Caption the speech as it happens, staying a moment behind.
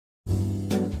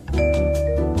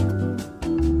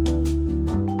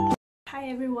Hi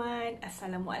everyone,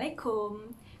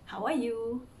 Assalamualaikum. How are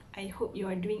you? I hope you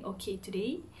are doing okay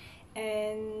today.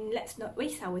 And let's not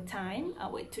waste our time.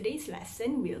 Our today's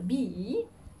lesson will be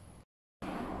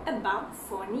about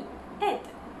Phonic Ed.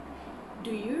 Do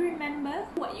you remember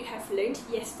what you have learned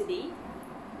yesterday?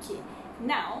 Okay,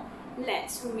 now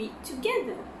let's read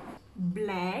together.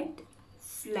 Bled,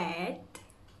 fled,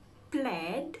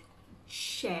 pled,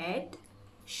 shed,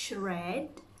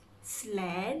 shred,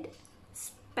 sled,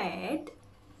 sped,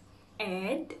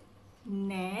 ed,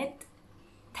 ned,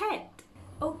 ted.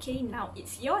 Okay, now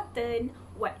it's your turn.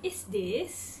 What is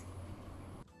this?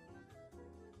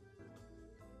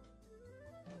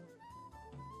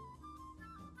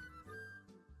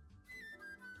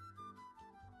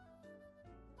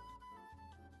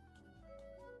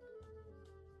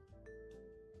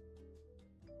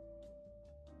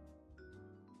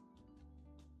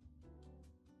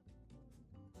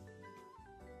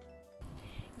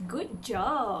 Good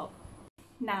job!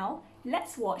 Now,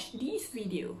 let's watch this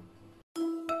video.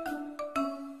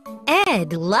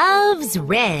 Ed loves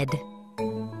red.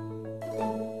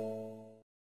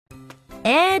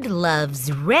 Ed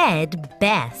loves red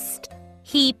best.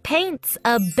 He paints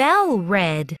a bell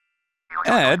red.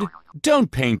 Ed,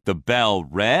 don't paint the bell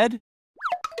red.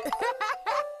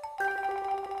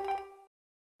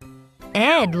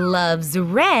 Ed loves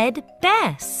red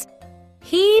best.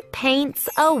 He paints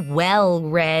a well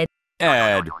red.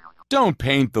 Ed, don't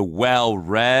paint the well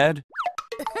red.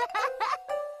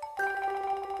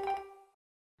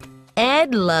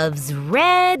 Ed loves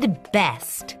red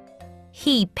best.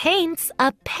 He paints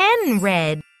a pen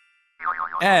red.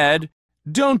 Ed,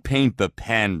 don't paint the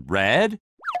pen red.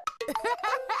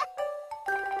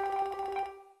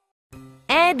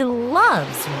 Ed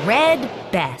loves red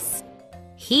best.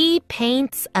 He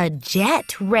paints a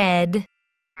jet red.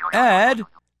 Ed,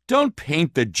 don't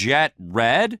paint the jet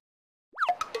red.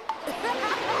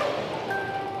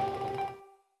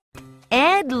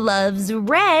 Ed loves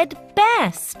red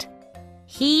best.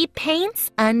 He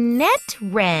paints a net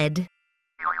red.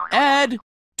 Ed,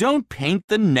 don't paint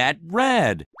the net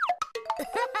red.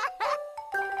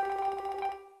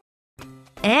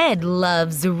 Ed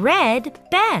loves red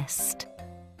best.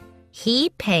 He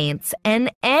paints an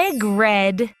egg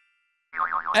red.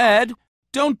 Ed,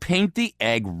 don't paint the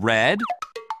egg red.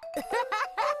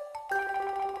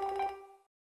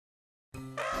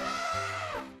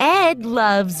 Ed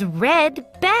loves red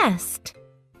best.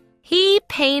 He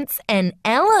paints an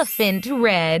elephant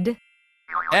red.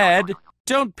 Ed,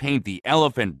 don't paint the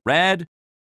elephant red.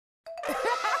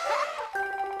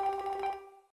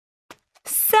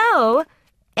 So,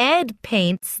 Ed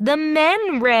paints the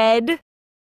men red.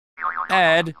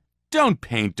 Ed, don't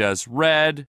paint us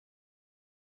red.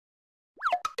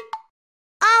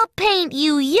 I'll paint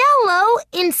you yellow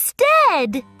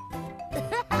instead.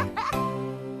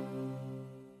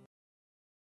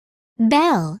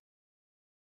 Bell,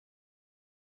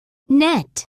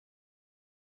 net,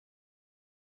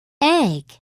 egg,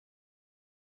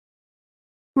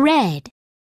 red,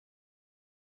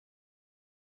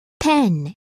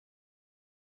 pen,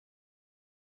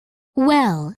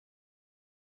 well,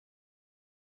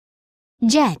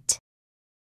 jet,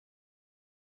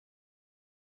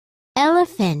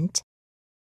 elephant,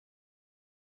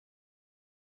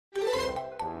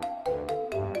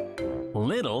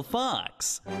 Little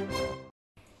fox.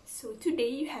 So today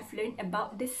you have learned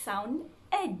about the sound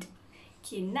ed.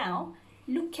 Okay, now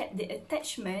look at the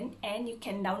attachment and you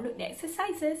can download the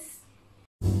exercises.